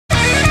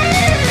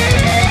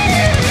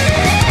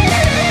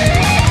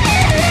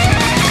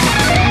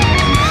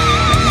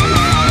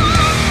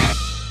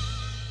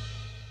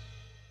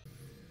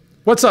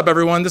What's up,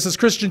 everyone? This is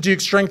Christian Duke,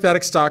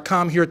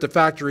 StrengthAddicts.com, here at the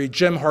factory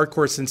gym,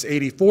 hardcore since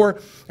 '84.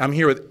 I'm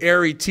here with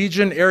Ari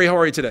Tietjen. Ari, how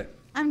are you today?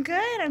 I'm good.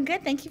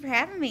 Thank you for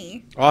having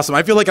me. Awesome.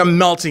 I feel like I'm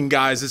melting,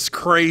 guys. It's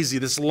crazy.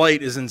 This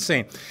light is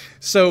insane.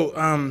 So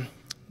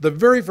the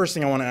very first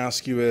thing I want to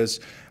ask you is,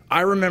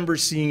 I remember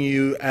seeing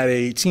you at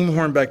a Team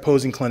Hornbeck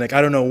posing clinic,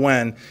 I don't know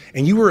when,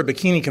 and you were a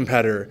bikini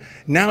competitor.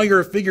 Now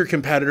you're a figure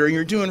competitor, and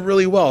you're doing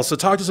really well. So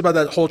talk to us about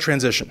that whole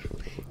transition.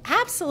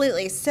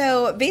 Absolutely.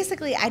 So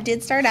basically, I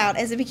did start out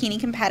as a bikini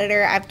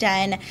competitor. I've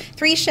done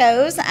 3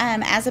 shows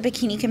as a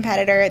bikini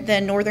competitor,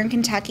 the Northern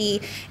Kentucky,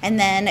 and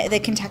then the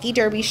Kentucky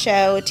Derby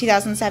show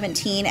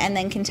 2017, and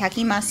then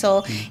Kentucky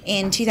Muscle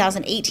in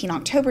 2018,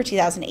 October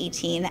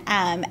 2018,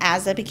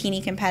 as a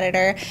bikini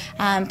competitor.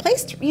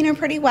 Placed,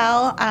 pretty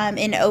well.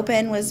 In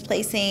Open was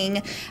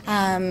placing,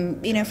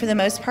 for the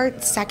most part,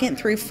 2nd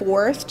through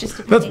 4th.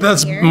 Just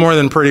that's more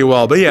than pretty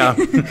well, but yeah.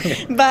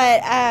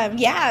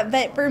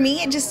 But for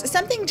me,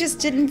 something just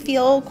didn't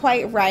feel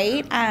quite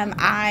right.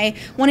 I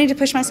wanted to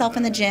push myself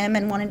in the gym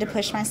and wanted to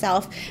push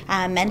myself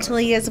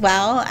mentally as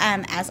well,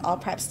 as all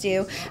preps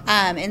do.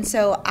 And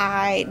so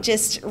I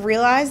just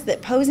realized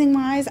that posing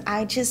wise,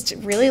 I just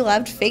really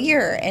loved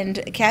figure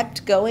and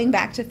kept going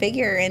back to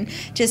figure and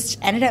just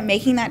ended up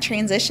making that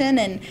transition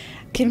and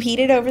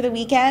competed over the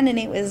weekend, and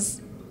it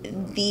was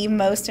the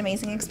most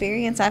amazing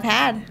experience I've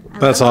had.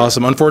 That's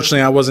awesome.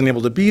 Unfortunately, I wasn't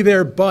able to be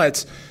there,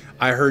 but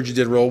I heard you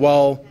did real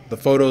well. The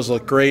photos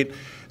look great.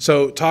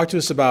 So talk to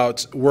us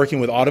about working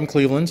with Autumn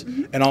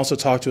Cleveland, and also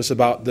talk to us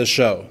about the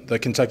show, the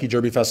Kentucky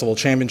Derby Festival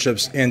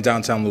Championships in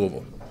downtown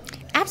Louisville.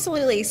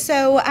 Absolutely.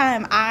 So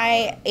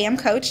I am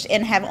coached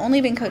and have only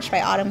been coached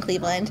by Autumn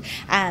Cleveland.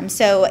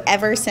 So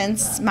ever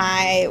since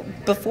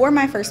before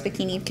my first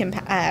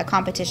bikini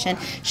competition,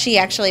 she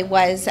actually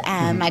was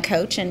my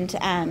coach, and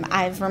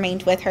I've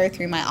remained with her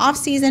through my off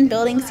season,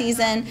 building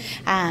season,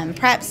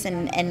 preps,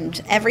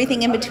 and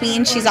everything in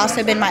between. She's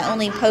also been my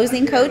only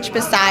posing coach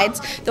besides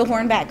the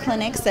Hornbeck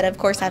clinics that, of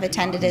course, I've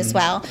attended as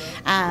well.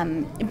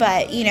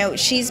 But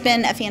she's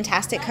been a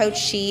fantastic coach.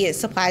 She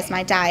supplies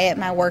my diet,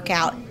 my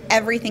workout,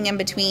 everything in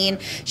between.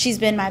 She's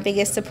been my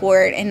biggest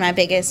support and my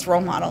biggest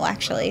role model,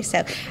 actually.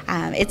 So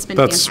it's been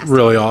fantastic.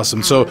 Really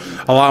awesome. So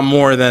a lot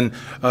more than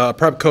a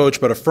prep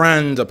coach, but a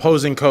friend, a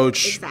posing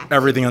coach, exactly.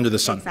 Everything under the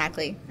sun.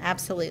 Exactly.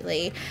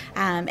 Absolutely.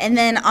 And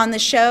then on the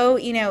show,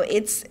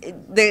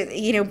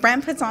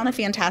 Brent puts on a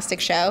fantastic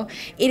show.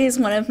 It is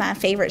one of my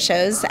favorite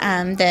shows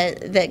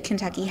that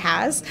Kentucky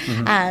has.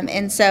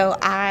 And so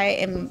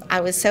I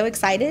was so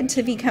excited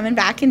to be coming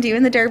back and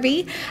doing the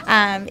Derby.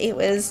 It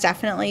was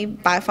definitely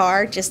by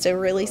far just a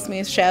really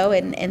smooth show,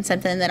 and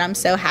something that I'm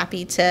so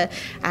happy to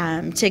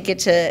get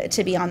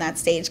to be on that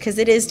stage, because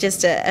it is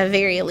just a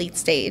very elite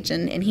stage,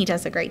 and he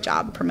does a great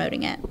job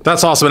promoting it.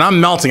 That's awesome, and I'm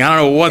melting. I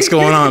don't know what's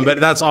going on, but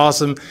that's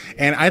awesome.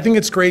 And I think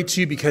it's great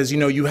too, because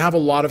you have a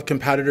lot of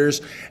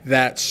competitors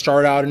that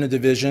start out in a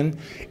division,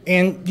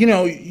 and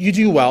you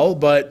do well,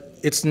 but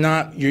it's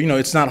not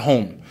it's not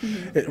home.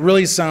 It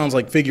really sounds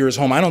like figure is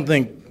home. I don't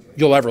think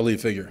you'll ever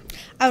leave figure.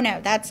 Oh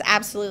no, that's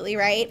absolutely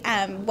right.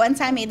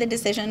 Once I made the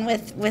decision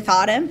with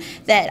Autumn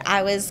that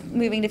I was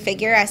moving to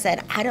figure, I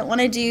said, I don't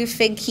want to do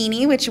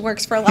fig-kini, which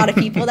works for a lot of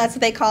people. That's what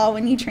they call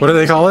when you train. What do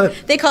they call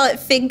it? They call it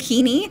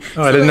fig-kini.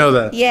 Oh, I didn't know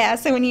that. Yeah,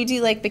 so when you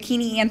do like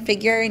bikini and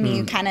figure, and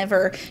you kind of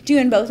are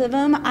doing both of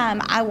them,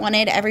 I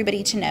wanted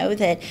everybody to know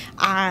that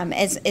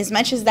as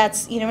much as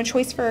that's a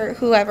choice for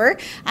whoever,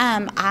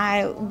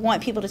 I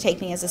want people to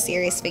take me as a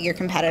serious figure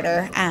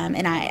competitor,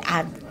 and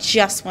I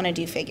just want to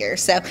do figure.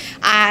 So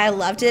I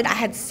loved it. I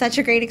had such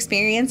a great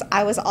experience.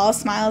 I was all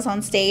smiles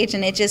on stage,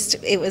 and it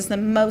was the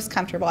most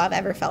comfortable I've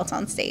ever felt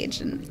on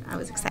stage, and I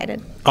was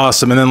excited.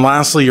 Awesome. And then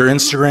lastly, your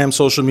Instagram,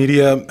 social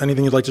media,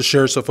 anything you'd like to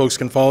share so folks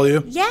can follow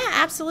you? Yeah,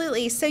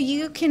 absolutely. So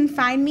you can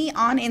find me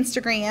on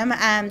Instagram.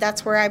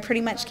 That's where I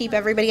pretty much keep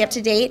everybody up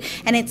to date,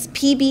 and it's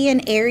PB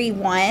and Ari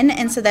 1,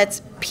 and so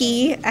that's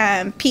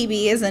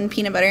PB as in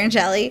peanut butter and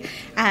jelly,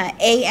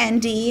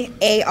 ANDARI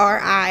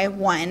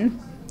 1.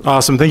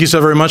 Awesome. Thank you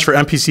so very much for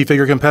NPC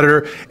figure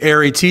competitor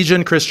Ari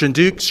Tietjen, Christian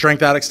Duke,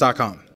 StrengthAddicts.com.